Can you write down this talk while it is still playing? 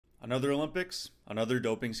Another Olympics, another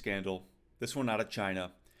doping scandal. This one out of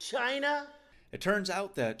China. China? It turns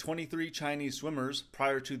out that 23 Chinese swimmers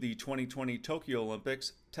prior to the 2020 Tokyo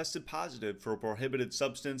Olympics tested positive for a prohibited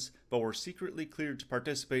substance but were secretly cleared to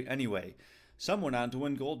participate anyway. Some went on to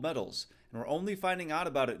win gold medals, and we're only finding out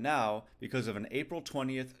about it now because of an April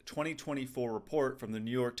 20th, 2024 report from the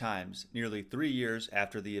New York Times, nearly 3 years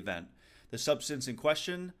after the event. The substance in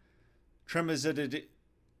question? Trimetazidine,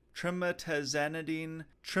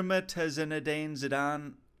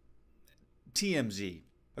 TMZ.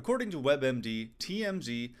 According to WebMD,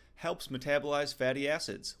 TMZ helps metabolize fatty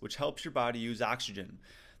acids, which helps your body use oxygen.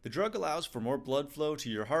 The drug allows for more blood flow to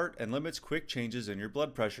your heart and limits quick changes in your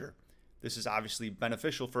blood pressure. This is obviously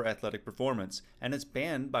beneficial for athletic performance, and it's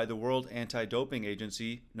banned by the World Anti-Doping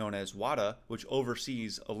Agency, known as WADA, which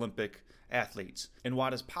oversees Olympic athletes. In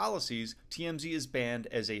WADA's policies, TMZ is banned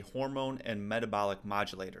as a hormone and metabolic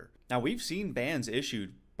modulator. Now, we've seen bans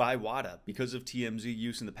issued by WADA because of TMZ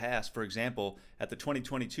use in the past. For example, at the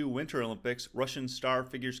 2022 Winter Olympics, Russian star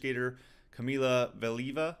figure skater Kamila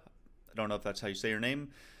Valieva, I don't know if that's how you say her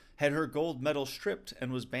name, had her gold medal stripped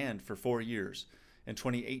and was banned for 4 years. In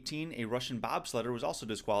 2018, a Russian bobsledder was also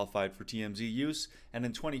disqualified for TMZ use, and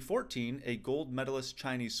in 2014, a gold medalist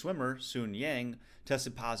Chinese swimmer, Sun Yang,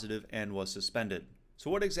 tested positive and was suspended.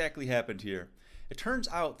 So what exactly happened here? It turns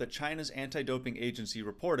out that China's anti-doping agency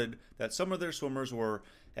reported that some of their swimmers were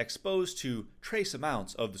exposed to trace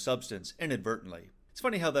amounts of the substance inadvertently. It's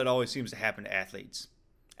funny how that always seems to happen to athletes.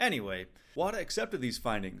 Anyway, WADA accepted these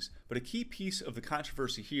findings, but a key piece of the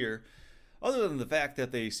controversy here, other than the fact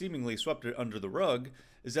that they seemingly swept it under the rug,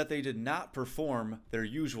 is that they did not perform their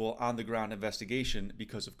usual on-the-ground investigation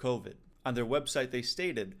because of COVID. On their website, they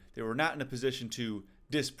stated they were not in a position to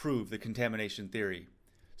disprove the contamination theory,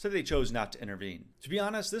 so they chose not to intervene. To be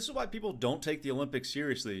honest, this is why people don't take the Olympics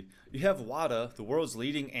seriously. You have WADA, the world's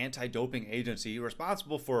leading anti-doping agency,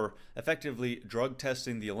 responsible for effectively drug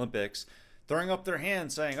testing the Olympics, throwing up their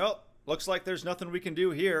hands saying, "Oh, looks like there's nothing we can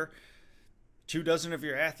do here. 24 of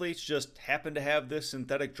your athletes just happen to have this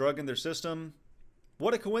synthetic drug in their system.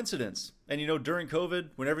 What a coincidence." And during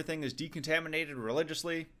COVID, when everything is decontaminated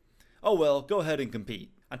religiously, oh well, go ahead and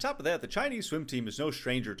compete. On top of that, the Chinese swim team is no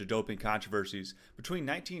stranger to doping controversies. Between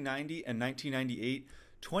 1990 and 1998,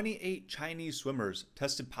 28 Chinese swimmers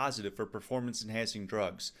tested positive for performance-enhancing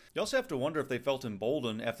drugs. You also have to wonder if they felt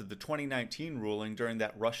emboldened after the 2019 ruling during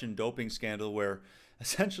that Russian doping scandal where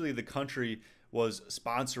essentially the country was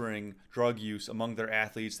sponsoring drug use among their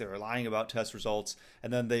athletes. They were lying about test results,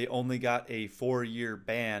 and then they only got a 4-year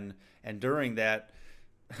ban. And during that,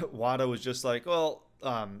 WADA was just like, well,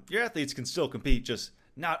 your athletes can still compete, just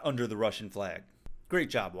not under the Russian flag. Great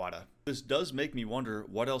job, WADA. This does make me wonder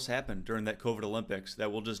what else happened during that COVID Olympics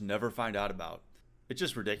that we'll just never find out about. It's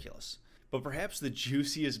just ridiculous. But perhaps the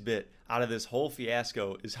juiciest bit out of this whole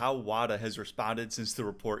fiasco is how WADA has responded since the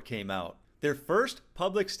report came out. Their first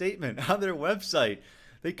public statement on their website,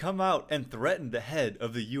 they come out and threaten the head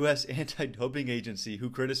of the U.S. Anti-Doping Agency who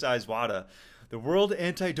criticized WADA. The World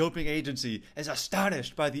Anti-Doping Agency is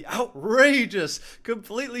astonished by the outrageous,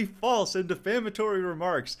 completely false and defamatory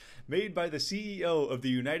remarks made by the CEO of the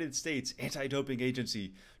United States Anti-Doping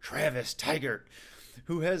Agency, Travis Tigert,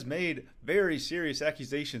 who has made very serious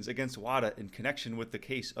accusations against WADA in connection with the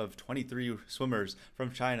case of 23 swimmers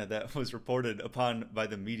from China that was reported upon by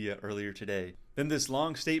the media earlier today. Then this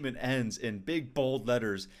long statement ends in big bold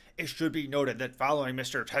letters. "It should be noted that following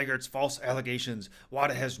Mr. Tigert's false allegations,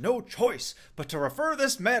 WADA has no choice but to refer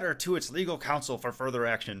this matter to its legal counsel for further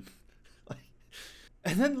action."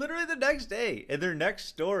 And then literally the next day, in their next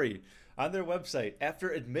story on their website, after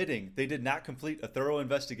admitting they did not complete a thorough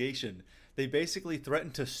investigation, they basically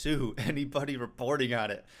threatened to sue anybody reporting on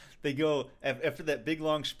it. They go, after that big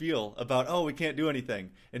long spiel about, oh, we can't do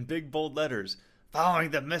anything, in big bold letters,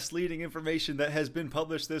 "Following the misleading information that has been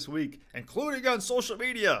published this week, including on social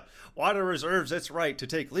media, WADA reserves its right to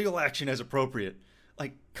take legal action as appropriate."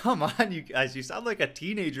 Like, come on, you guys. You sound like a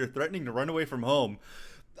teenager threatening to run away from home.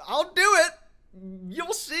 I'll do it.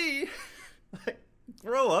 You'll see.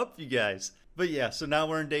 Grow up, you guys. But yeah, so now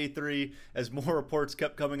we're in day 3. As more reports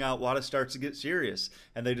kept coming out, WADA starts to get serious,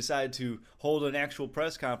 and they decide to hold an actual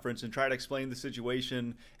press conference and try to explain the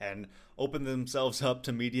situation and open themselves up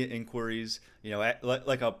to media inquiries,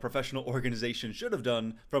 like a professional organization should have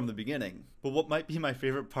done from the beginning. But what might be my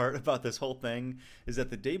favorite part about this whole thing is that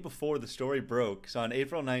the day before the story broke, so on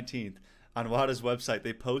April 19th, on WADA's website,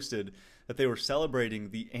 they posted that they were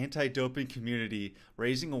celebrating the anti-doping community,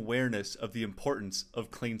 raising awareness of the importance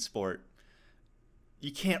of clean sport.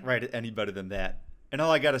 You can't write it any better than that. And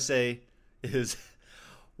all I gotta say is,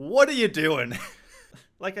 what are you doing?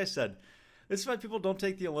 Like I said, This is why people don't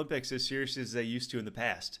take the Olympics as seriously as they used to in the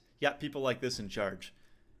past. Yet people like this in charge.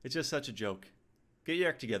 It's just such a joke. Get your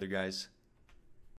act together, guys.